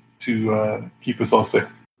me to keep us all safe.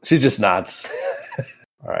 She just nods.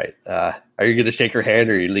 All right. Are you going to shake her hand,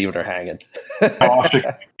 or are you leaving her hanging? I'll shake.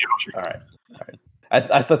 All right.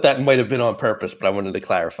 I thought that might have been on purpose, but I wanted to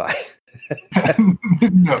clarify.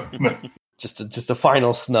 No. Just a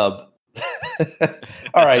final snub.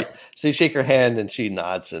 All right. So you shake her hand, and she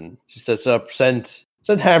nods, and she says, "Send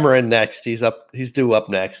Hammer in next. He's due up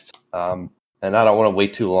next. And I don't want to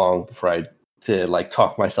wait too long before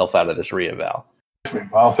talk myself out of this reeval."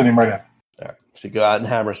 I'll send him right in. All right. So you go out, and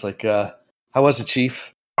Hammer's like, "How was it,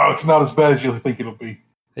 Chief?" Oh, it's not as bad as you think it'll be.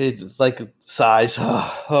 It sighs.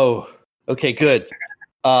 Oh, okay, good.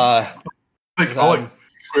 I'll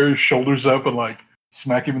square his shoulders up and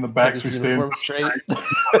smack him in the back so he stands up straight.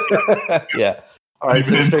 Yeah. All right,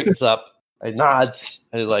 so he straightens up. He nods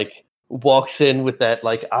and walks in with that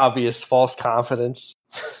obvious false confidence.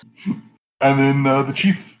 And then the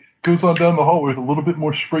chief goes on down the hall with a little bit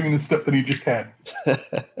more spring in his step than he just had.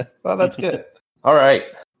 Well, that's good. All right.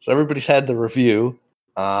 So everybody's had the review.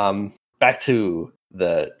 Back to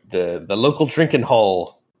the local drinking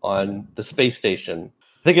hole on the space station.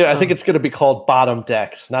 I think it's going to be called Bottom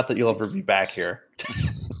Decks. Not that you'll ever be back here.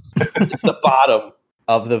 It's the bottom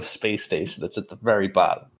of the space station. It's at the very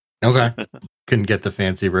bottom. Okay. Couldn't get the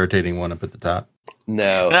fancy rotating one up at the top.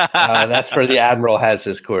 No, that's where the Admiral has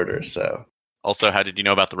his quarters. So, also, how did you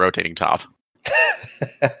know about the rotating top?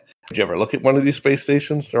 Did you ever look at one of these space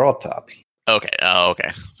stations? They're all tops. Okay. Oh,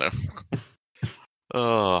 okay. So,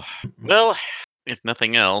 well, if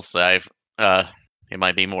nothing else, it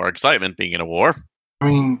might be more excitement being in a war. I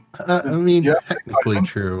mean, yeah, technically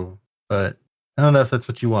true, but I don't know if that's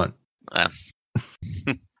what you want. Well,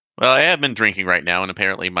 I have been drinking right now, and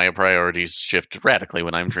apparently my priorities shift radically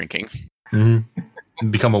when I'm drinking. Mm-hmm.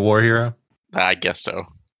 Become a war hero? I guess so.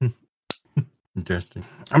 Interesting.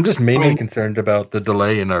 I'm just mainly concerned about the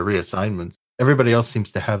delay in our reassignments. Everybody else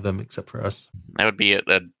seems to have them except for us. That would be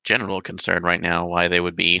a general concern right now, why they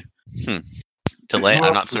would be delaying.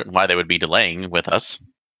 I'm not certain why they would be delaying with us.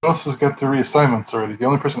 Who else has got the reassignments already? The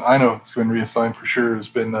only person I know that's been reassigned for sure has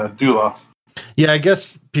been Dulas. Yeah, I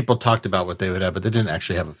guess people talked about what they would have, but they didn't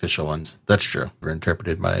actually have official ones. That's true. I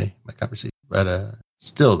interpreted my conversation. But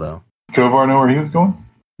still, though. Kovar know where he was going?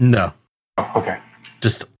 No. Oh, okay.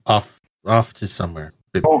 Just off to somewhere.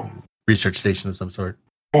 Research station of some sort.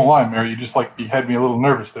 Won't lie, Mary. You had me a little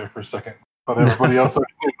nervous there for a second. Thought everybody else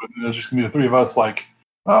already knew, but it was just going to be the three of us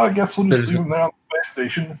I guess we'll just leave them there on the space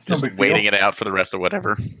station. It's just waiting it out for the rest of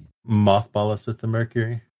whatever. Mothball us with the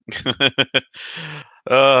Mercury.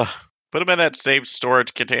 Put them in that saved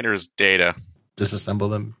storage container's data. Disassemble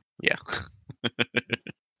them. Yeah.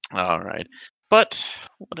 All right. But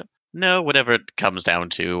whatever it comes down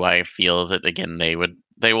to, I feel that again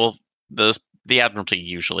the Admiralty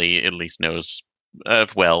usually at least knows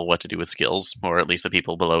well what to do with skills, or at least the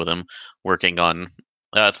people below them working on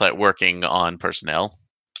personnel.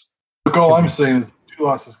 Look, all I'm saying is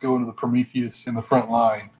Dulas is going to the Prometheus in the front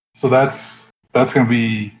line, so that's going to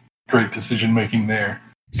be great decision making there.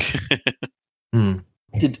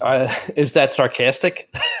 Is that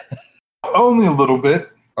sarcastic? Only a little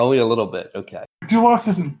bit. Only a little bit. Okay. Dulas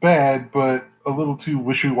isn't bad, but a little too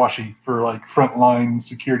wishy-washy for frontline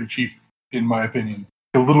security chief, in my opinion.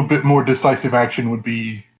 A little bit more decisive action would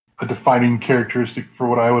be a defining characteristic for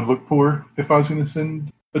what I would look for if I was going to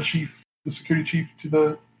send the security chief, to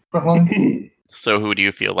the front line. So who do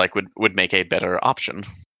you feel like would make a better option?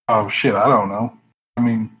 Oh, shit, I don't know. I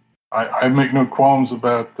mean, I make no qualms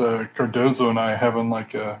about Cardozo and I having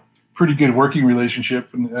a pretty good working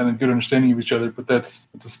relationship and a good understanding of each other, but it's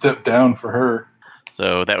a step down for her.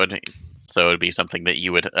 So it would be something that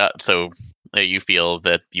you would you feel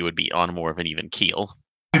that you would be on more of an even keel.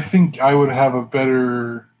 I think I would have a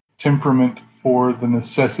better temperament for the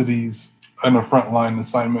necessities in a frontline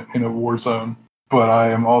assignment in a war zone, but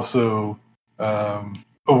I am also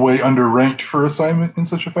way underranked for assignment in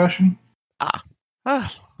such a fashion. I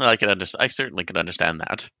certainly can understand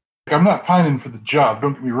that. I'm not pining for the job.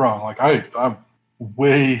 Don't get me wrong. I'm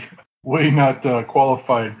way not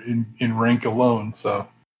qualified in rank alone. So,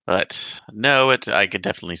 but no, I could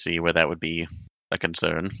definitely see where that would be a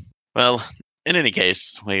concern. Well, in any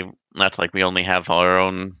case, we only have our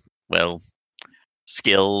own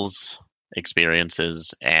skills,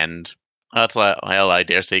 experiences, and That's like, well, I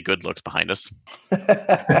dare say good looks behind us.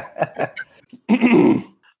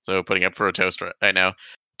 So putting up for a toast right now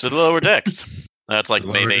to the lower decks. That's like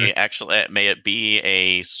may it be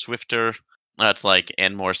a swifter. That's like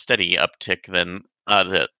and more steady uptick than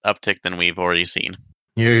we've already seen.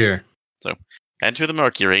 Here. So, and to the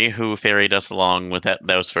Mercury, who ferried us along with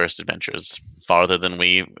those first adventures, farther than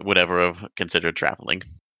we would ever have considered traveling.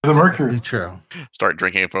 The Mercury. True. Start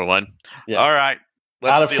drinking for one. Yeah. All right.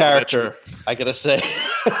 Let's Out of character, I gotta say.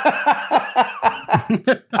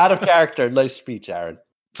 Out of character. Nice speech, Aaron.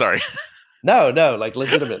 Sorry. No, like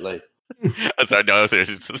legitimately. Sorry, no.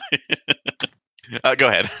 Go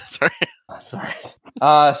ahead. Sorry. Sorry.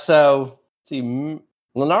 So see,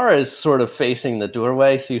 Lenara is sort of facing the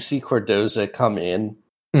doorway, so you see Cordoza come in.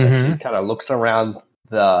 And she kind of looks around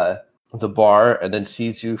the bar and then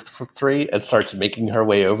sees you three and starts making her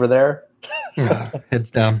way over there.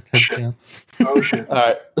 Heads down. Oh shit! All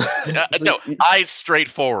right. No, eyes straight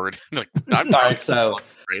forward. I'm all right. So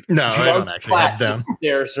no, I don't actually heads down.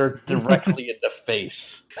 Stares her directly in the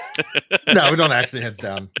face. No, we don't actually heads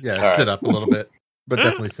down. Yeah, sit up a little bit, but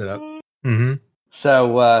definitely sit up. Mm-hmm.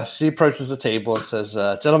 So she approaches the table and says,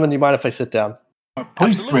 "Gentlemen, do you mind if I sit down?"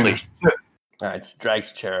 Please, Absolutely. Commander. All right. She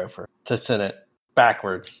drags a chair over, sits in it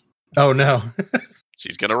backwards. Oh no.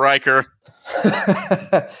 She's gonna Riker.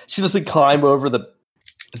 She doesn't climb over the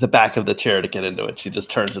back of the chair to get into it. She just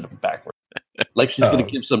turns it backward, like she's going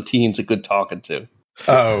to give some teens a good talking to.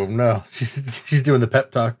 Oh no, she's doing the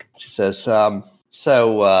pep talk. She says, "I'm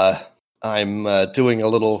doing a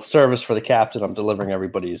little service for the captain. I'm delivering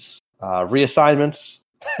everybody's reassignments."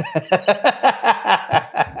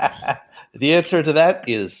 The answer to that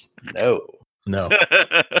is no. No.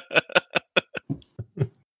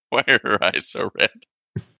 Why are her eyes so red?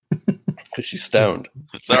 Because she's stoned.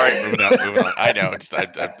 Sorry, moving on. I know.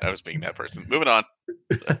 I was being that person. Moving on.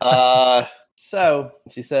 So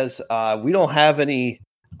she says, we don't have any.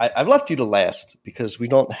 I've left you to last because we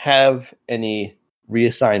don't have any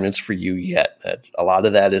reassignments for you yet. A lot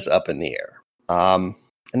of that is up in the air. And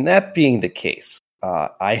that being the case,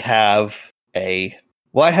 I have a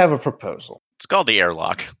proposal. It's called the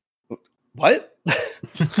airlock. What?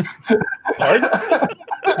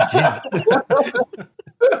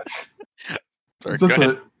 Is that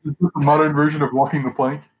the modern version of walking the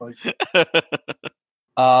plank? Like,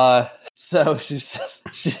 so she says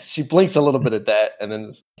she blinks a little bit at that, and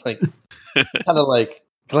then like kind of like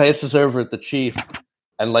glances over at the chief,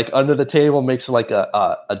 and like under the table makes like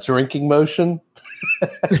a drinking motion.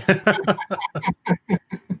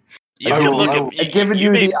 You can look at me. Giving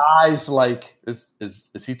you the eyes, like is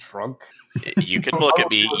he drunk? You can look at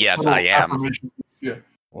me. Yes, I am. Yeah.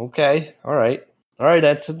 Okay. All right,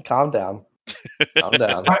 Edson, calm down. Calm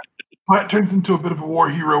down. Platt turns into a bit of a war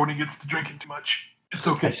hero when he gets to drinking too much. It's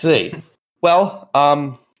okay. I see. Well,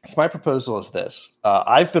 so my proposal is this.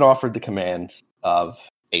 I've been offered the command of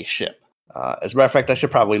a ship. As a matter of fact, I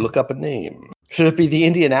should probably look up a name. Should it be the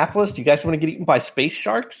Indianapolis? Do you guys want to get eaten by space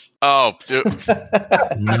sharks? Oh, dude.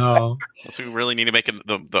 No. So we really need to make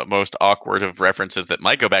the most awkward of references that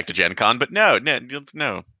might go back to Gen Con, but no.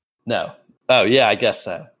 No. Oh, yeah, I guess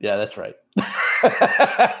so. Yeah, that's right.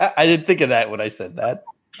 I didn't think of that when I said that.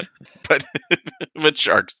 But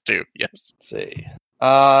sharks too, yes. Let's see.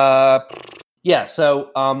 Yeah,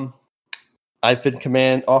 so I've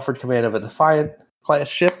been offered command of a Defiant class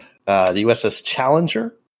ship, the USS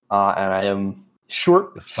Challenger, and I am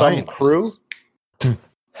short some crew.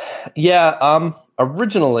 Yeah,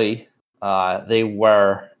 originally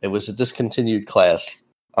it was a discontinued class,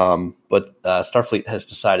 but Starfleet has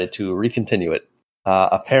decided to recontinue it.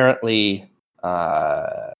 Apparently,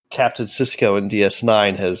 Captain Sisko in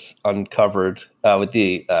DS9 has uncovered, with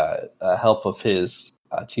the help of his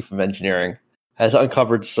chief of engineering, has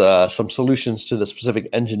uncovered some solutions to the specific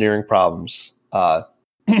engineering problems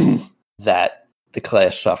that the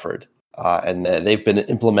class suffered, and they've been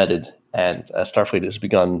implemented, and Starfleet has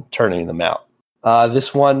begun turning them out.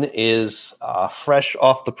 This one is fresh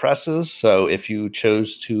off the presses, so if you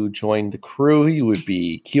chose to join the crew, you would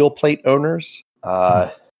be keel plate owners,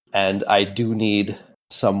 and I do need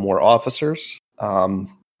some more officers, and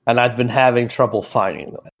I've been having trouble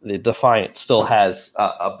finding them. The Defiant still has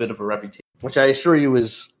a bit of a reputation, which I assure you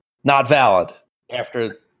is not valid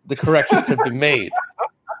after the corrections have been made.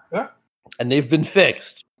 And they've been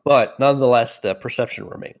fixed, but nonetheless, the perception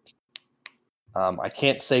remains. I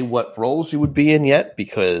can't say what roles you would be in yet,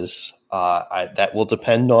 because that will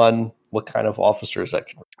depend on what kind of officers that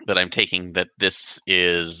can. But I'm taking that this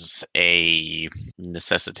is a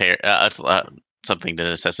something to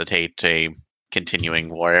necessitate a continuing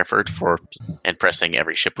war effort and pressing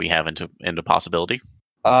every ship we have into possibility.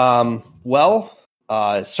 Well,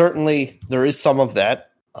 certainly there is some of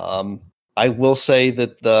that. I will say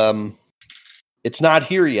that it's not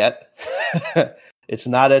here yet. It's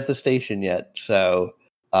not at the station yet. So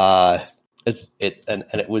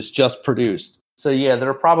it was just produced. So yeah, there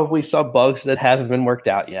are probably some bugs that haven't been worked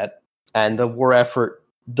out yet, and the war effort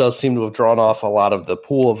does seem to have drawn off a lot of the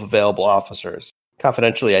pool of available officers.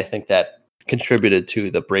 Confidentially, I think that contributed to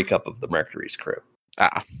the breakup of the Mercury's crew.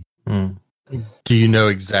 Do you know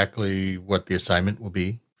exactly what the assignment will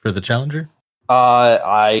be for the Challenger?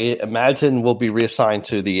 I imagine we'll be reassigned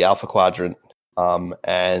to the Alpha Quadrant,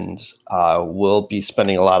 and we'll be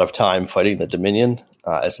spending a lot of time fighting the Dominion,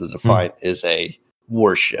 as the Defiant is a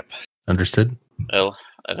warship. Understood. Well,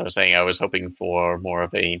 as I was saying, I was hoping for more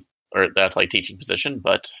of that's like teaching position,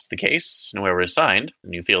 but it's the case. And where we're assigned,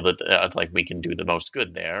 and you feel that it's like we can do the most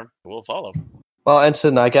good there, we'll follow. Well,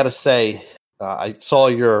 Ensign, I got to say, I saw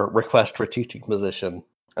your request for teaching position,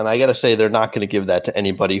 and I got to say they're not going to give that to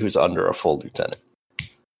anybody who's under a full lieutenant.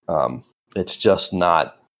 It's just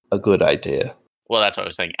not a good idea. Well, that's what I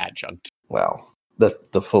was saying, adjunct. Well,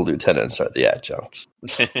 the full lieutenants are the adjuncts.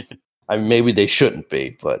 I mean, maybe they shouldn't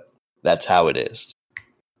be, but that's how it is.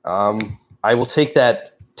 I will take that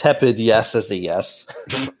tepid yes as a yes.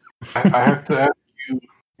 I have to ask you,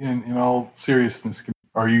 in all seriousness,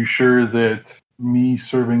 are you sure that me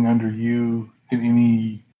serving under you in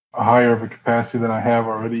any higher of a capacity than I have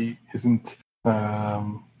already isn't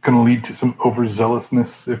going to lead to some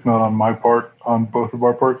overzealousness, if not on my part, on both of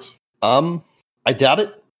our parts? I doubt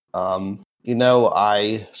it.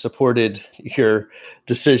 I supported your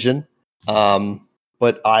decision,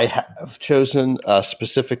 but I have chosen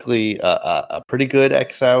specifically a pretty good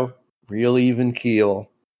XO, real even keel.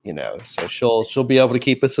 So she'll be able to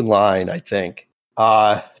keep us in line, I think.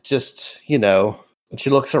 And she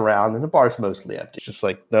looks around, and the bar's mostly empty. It's just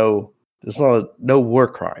like no war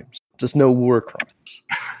crimes, just no war crimes.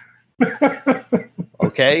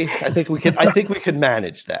 Okay, I think we could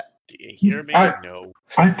manage that. Do you hear me? No.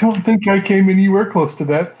 I don't think I came anywhere close to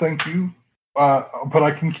that. Thank you, but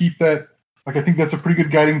I can keep that. Like, I think that's a pretty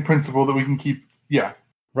good guiding principle that we can keep. Yeah.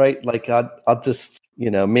 Right. Like I'll just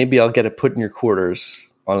maybe I'll get it put in your quarters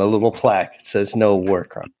on a little plaque. It says no war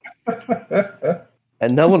crime.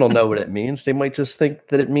 And no one will know what it means. They might just think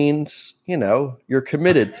that it means, you're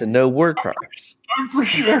committed to no war crimes. I'm for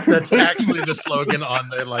sure. That's actually the slogan on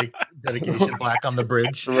the dedication plaque on the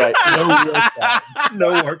bridge. Right. No war crimes.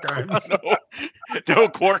 No war crimes. No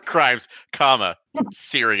war crimes, comma,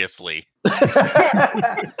 seriously.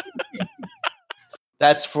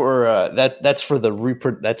 That's for that's for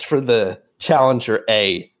the Challenger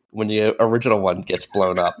A when the original one gets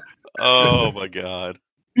blown up. Oh my god.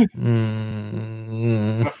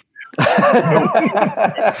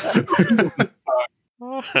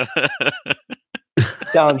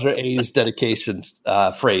 Challenger A's dedication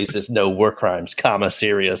phrase is no war crimes, comma,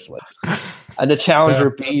 seriously. And the Challenger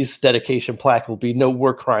B's dedication plaque will be no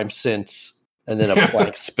war crimes since, and then a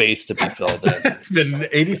blank space to be filled in. It's been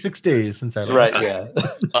 86 days since I left. Right, yeah.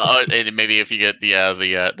 And maybe if you get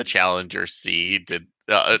the Challenger C to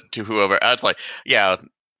whoever, it's like, yeah.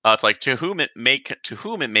 It's like to whom it may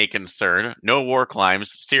concern, no war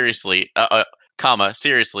crimes. Seriously, comma,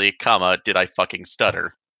 seriously, comma, did I fucking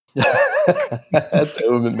stutter? To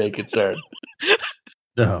whom it may concern.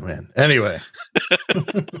 Oh man. Anyway.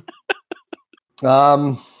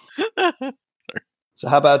 So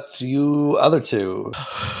how about you other two?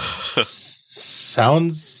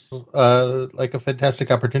 Sounds like a fantastic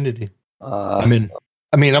opportunity. I'm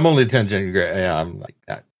only 10 January. I'm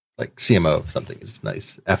like CMO of something is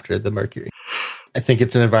nice after the Mercury. I think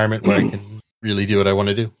it's an environment where I can really do what I want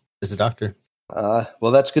to do as a doctor.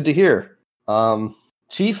 Well, that's good to hear.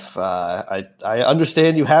 Chief, I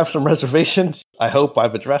understand you have some reservations. I hope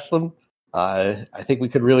I've addressed them. I think we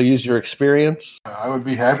could really use your experience. I would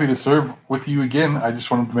be happy to serve with you again. I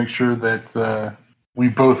just wanted to make sure that we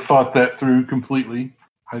both thought that through completely.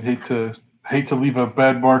 I'd hate to leave a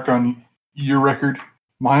bad mark on your record.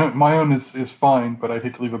 My own is fine, but I'd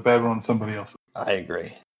hate to leave a bad one on somebody else's. I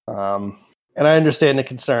agree. And I understand the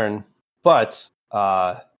concern, but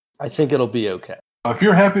I think it'll be okay. If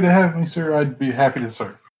you're happy to have me, sir, I'd be happy to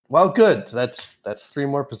serve. Well, good. That's 3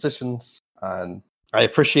 more positions, and I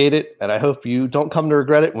appreciate it, and I hope you don't come to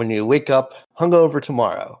regret it when you wake up hungover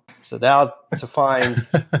tomorrow. So now to find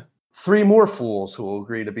 3 more fools who will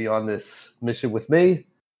agree to be on this mission with me.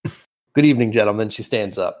 Good evening, gentlemen. She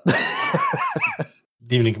stands up.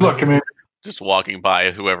 Good evening, look, Commander. Just walking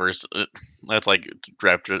by whoever's that's like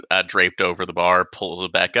draped over the bar, pulls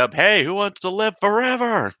it back up. Hey, who wants to live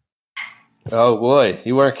forever? Oh boy,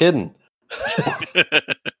 you weren't kidding.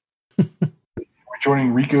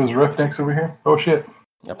 joining Rico's roughnecks over here? Oh shit!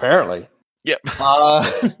 Apparently. Yep.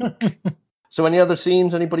 So any other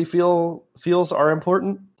scenes anybody feels are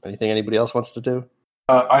important? Anything anybody else wants to do?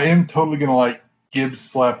 I am totally gonna like Gibbs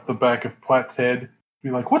slap the back of Platt's head. Be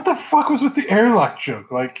like, what the fuck was with the airlock joke?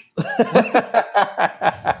 Like, I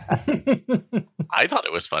thought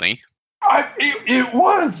it was funny. It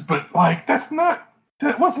was, but like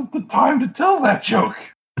that wasn't the time to tell that joke.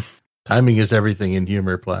 Timing is everything in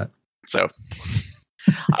humor, Platt. So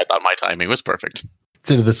I thought my timing was perfect.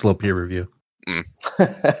 Consider this a little peer review.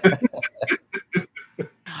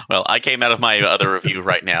 Well, I came out of my other review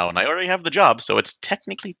right now, and I already have the job, so it's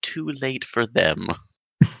technically too late for them.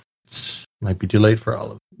 Might be too late for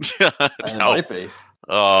all of them. It might be.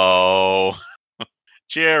 Oh,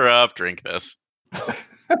 cheer up, drink this.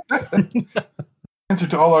 Answer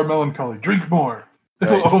to all our melancholy: drink more.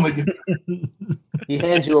 Right. It'll only get He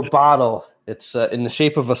hands you a bottle. It's in the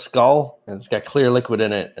shape of a skull, and it's got clear liquid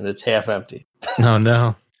in it, and it's half empty. Oh,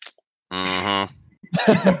 no. Mm-hmm.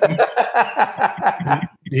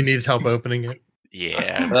 He needs help opening it.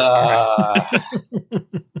 Yeah.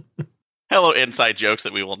 Hello, inside jokes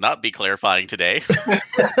that we will not be clarifying today.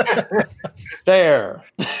 There.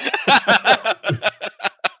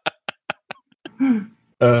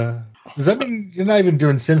 Does that mean you're not even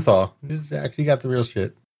doing Synthol? This is actually got the real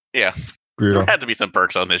shit. Yeah. Brutal. There had to be some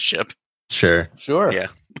perks on this ship. Sure. Sure. Yeah.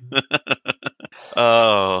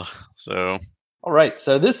 Oh, so. All right.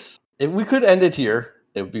 So if we could end it here,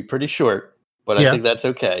 it would be pretty short, but I Yeah. think that's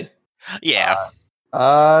okay. Yeah.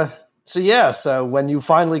 So when you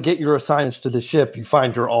finally get your assignments to the ship, you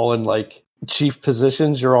find you're all in like chief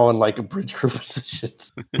positions. You're all in like a bridge crew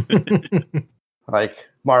positions. Like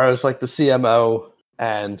Maro's like the CMO,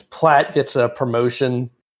 and Platt gets a promotion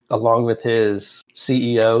along with his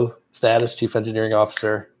CEO status, Chief Engineering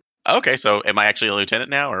Officer. Okay, so am I actually a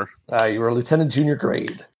lieutenant now, or? You were a lieutenant junior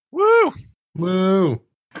grade. Woo! Woo.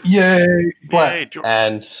 yay. Black. Yay, George.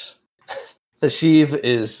 And Thashiv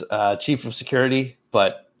is chief of security,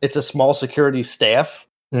 but it's a small security staff.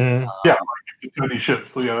 Mm. It's a Tony ship,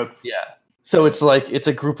 so yeah, that's So it's like it's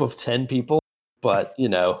a group of 10 people, but you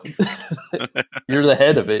know, you're the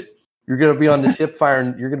head of it. You're going to be on the ship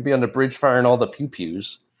firing. You're going to be on the bridge firing all the pew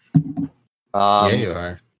pews. Yeah, you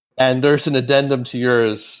are. And there's an addendum to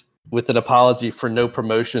yours with an apology for no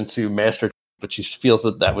promotion to master, but she feels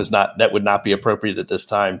that would not be appropriate at this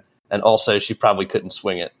time, and also she probably couldn't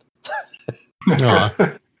swing it.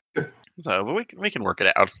 Aw. So we can work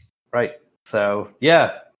it out. Right. So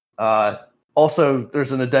yeah. Also,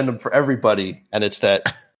 there's an addendum for everybody, and it's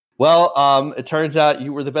that. Well, it turns out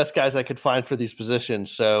you were the best guys I could find for these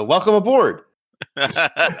positions, so welcome aboard.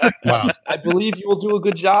 Wow. I believe you will do a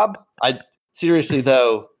good job. Seriously,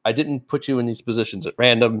 though, I didn't put you in these positions at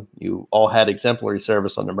random. You all had exemplary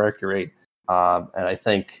service on the Mercury. And I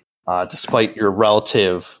think despite your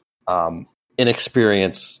relative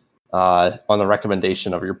inexperience on the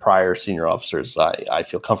recommendation of your prior senior officers, I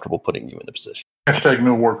feel comfortable putting you in the position. Hashtag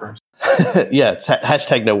no war crimes. Yeah,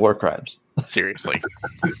 hashtag no war crimes. Seriously.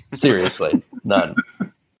 Seriously, none.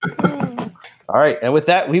 All right, and with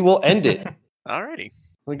that, we will end it. Alrighty.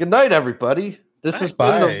 Well, good night, everybody. This has been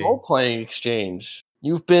Bye. a role-playing exchange.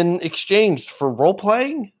 You've been exchanged for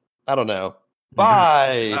role-playing? I don't know.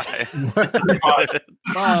 Bye. Bye.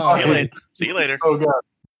 Bye. See you later. Oh god.